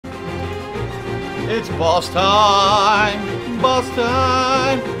It's boss time! Boss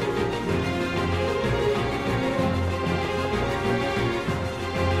time!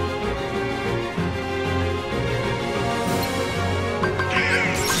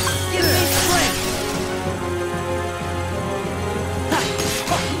 Give me strength!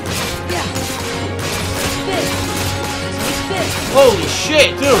 Holy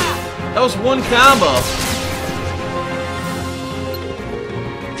shit, dude! That was one combo.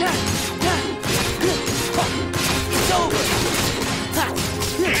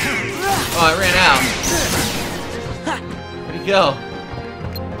 Oh, I ran out. Where'd he go?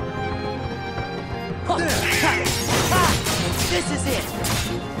 This is it.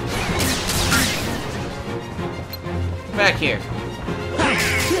 Back here.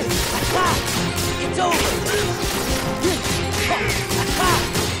 It's over.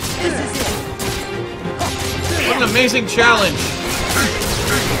 This is it. What an amazing challenge.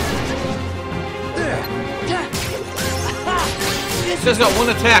 This guy's got one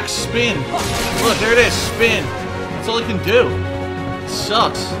attack, spin. Look, there it is, spin. That's all he can do. It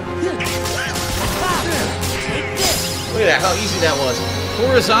sucks. Look at that, how easy that was.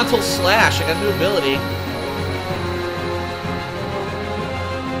 Horizontal slash, I got a new ability.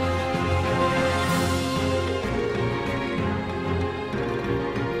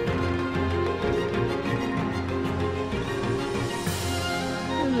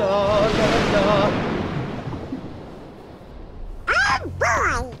 La la la.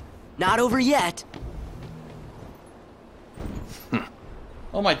 Not over yet.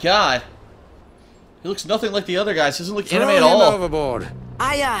 Oh my god. He looks nothing like the other guys. He doesn't look anime at Throw him all. overboard.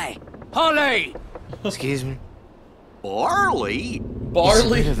 Aye, aye. Parley! Excuse me? Barley? It's a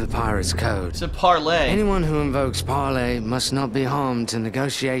Barley? bit of the pirate's code. It's a parlay. Anyone who invokes parley must not be harmed till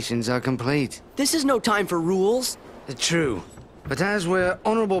negotiations are complete. This is no time for rules. True. But as we're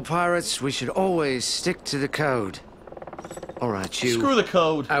honorable pirates, we should always stick to the code. Alright, you. Screw the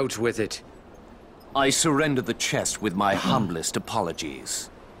code. Out with it. I surrender the chest with my humblest apologies.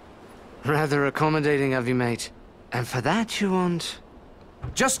 Rather accommodating of you, mate. And for that you want...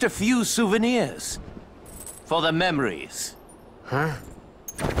 Just a few souvenirs. For the memories. Huh?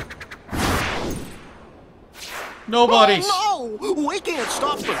 Nobody's. Oh, no! We can't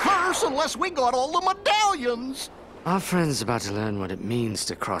stop the curse unless we got all the medallions! Our friend's about to learn what it means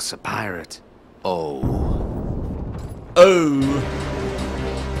to cross a pirate. Oh. Oh.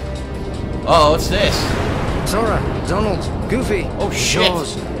 Oh, what's this? Sora, Donald, Goofy. Oh, shit.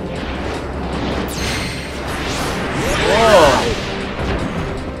 Jaws. Whoa.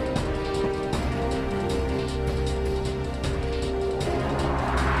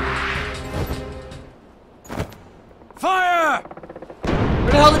 Fire!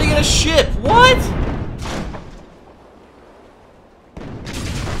 Where the hell did he get a ship? What?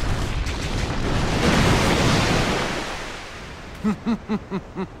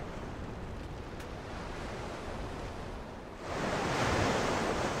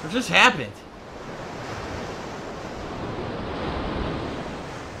 What just happened?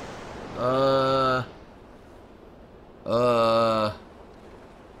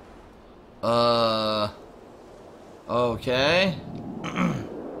 Okay.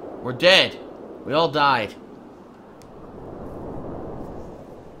 We're dead. We all died.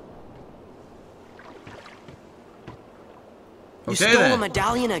 You Okay, stole then. a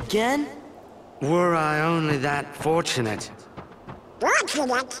medallion again? Were I only that fortunate.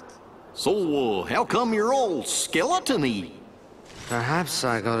 So, how come you're all skeleton-y? Perhaps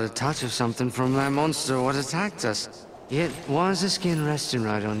I got a touch of something from that monster what attacked us. Yet, was the skin resting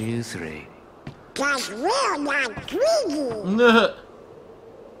right on you three? 'Cause we're not greedy.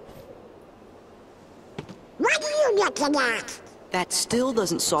 What do you get to that? That still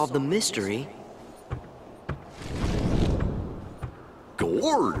doesn't solve the mystery.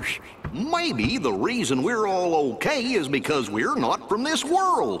 Gorge, maybe the reason we're all okay is because we're not from this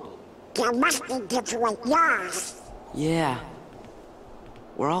world. There must be different laws. Yeah.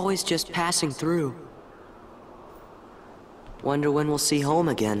 We're always just passing through. Wonder when we'll see home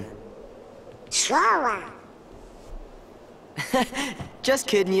again. Sure. Just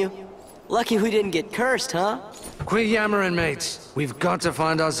kidding you. Lucky we didn't get cursed, huh? Quit yammering, mates. We've got to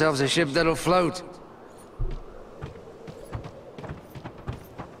find ourselves a ship that'll float.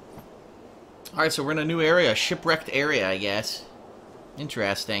 Alright, so we're in a new area, a shipwrecked area, I guess.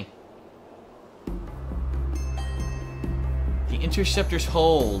 Interesting. The Interceptor's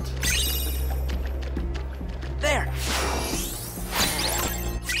hold. There!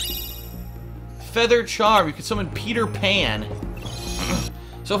 Feather Charm. You can summon Peter Pan.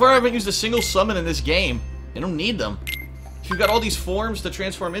 So far I haven't used a single summon in this game. I don't need them. you've got all these forms to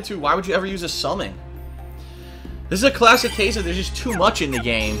transform into, why would you ever use a summon? This is a classic case of there's just too much in the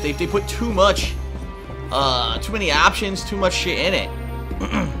game. They put too much, too many options, too much shit in it.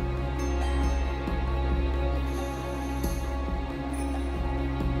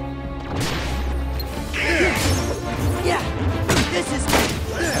 Yeah, this is.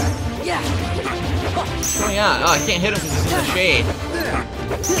 Yeah. What's going on? Oh, I can't hit him because he's in the shade.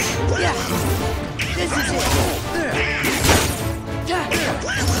 Yeah, this is it.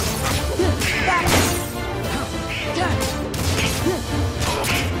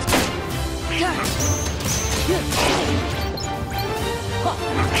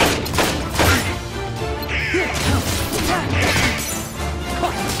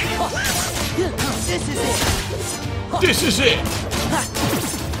 This is it. This is it.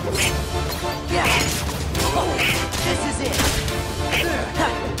 Yeah. This is it.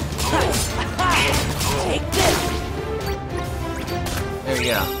 Take this. There we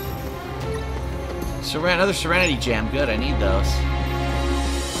go. Another Serenity Gem. Good, I need those.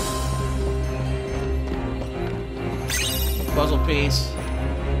 Puzzle piece.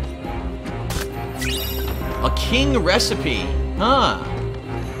 A king recipe. Huh.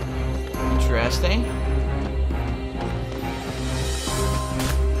 Interesting.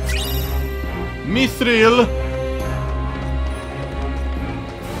 Mithril.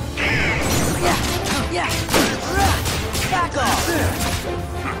 Yeah. Back off.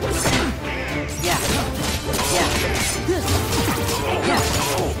 Yeah.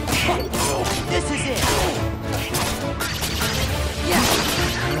 This is it. Yeah.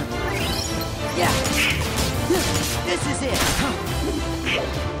 This is it.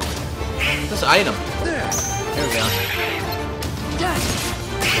 This item. There we go.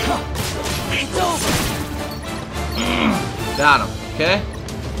 It's over. Got him. Okay.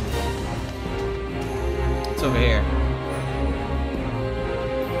 It's over here.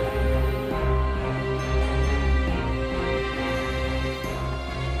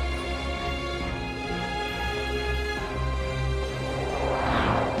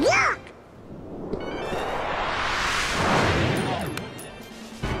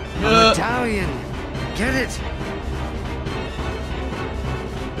 Medallion! Get it!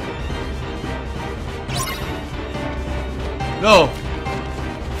 No!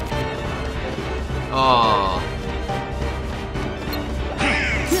 Aww.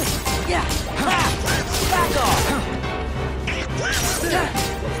 Yeah. Back off.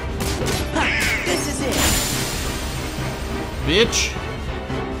 This is it. Bitch.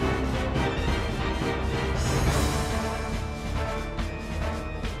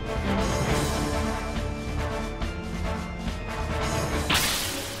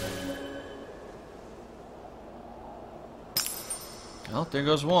 Well, there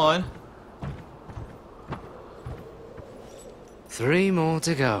goes one. 3 more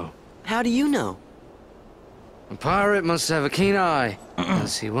to go. How do you know? A pirate must have a keen eye,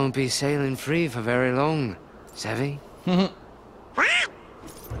 else he won't be sailing free for very long. Savvy? What?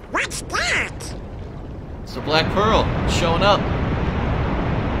 What's that? It's the Black Pearl showing up.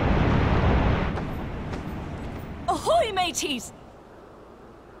 Ahoy, mateys!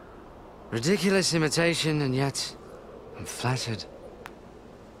 Ridiculous imitation, and yet I'm flattered.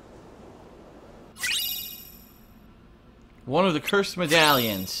 One of the cursed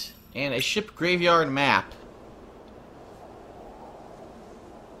medallions and a ship graveyard map.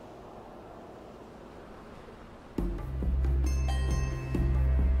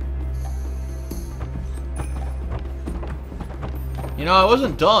 You know, I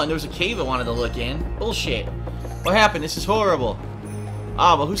wasn't done. There was a cave I wanted to look in. Bullshit. What happened? This is horrible.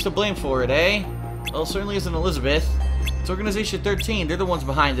 Ah, well, who's to blame for it, eh? Well, it certainly isn't Elizabeth. It's Organization 13. They're the ones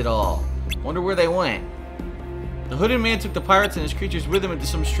behind it all. Wonder where they went. The hooded man took the pirates and his creatures with him into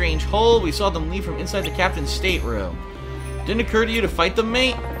some strange hole. We saw them leave from inside the captain's stateroom. Didn't occur to you to fight them,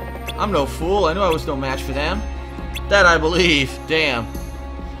 mate? I'm no fool. I knew I was no match for them. That I believe. Damn.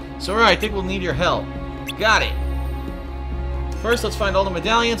 So, alright, I think we'll need your help. Got it. First, let's find all the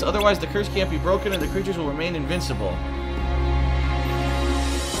medallions. Otherwise, the curse can't be broken and the creatures will remain invincible.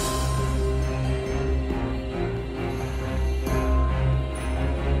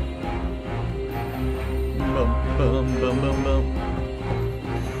 Bum, bum, bum, bum.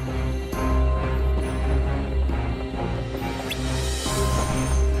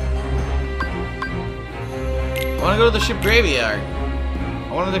 I want to go to the ship graveyard. I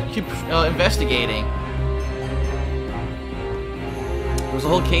wanted to keep investigating. There was a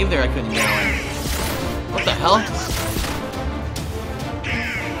whole cave there I couldn't go in. What the hell?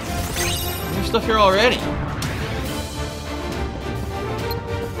 There's stuff here already.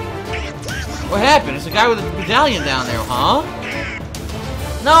 What happened? There's a guy with a medallion down there, huh?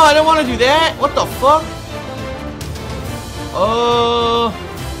 No, I don't want to do that. What the fuck?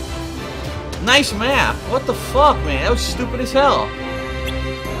 Nice map. What the fuck, man? That was stupid as hell.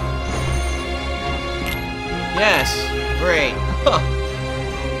 Yes. Great.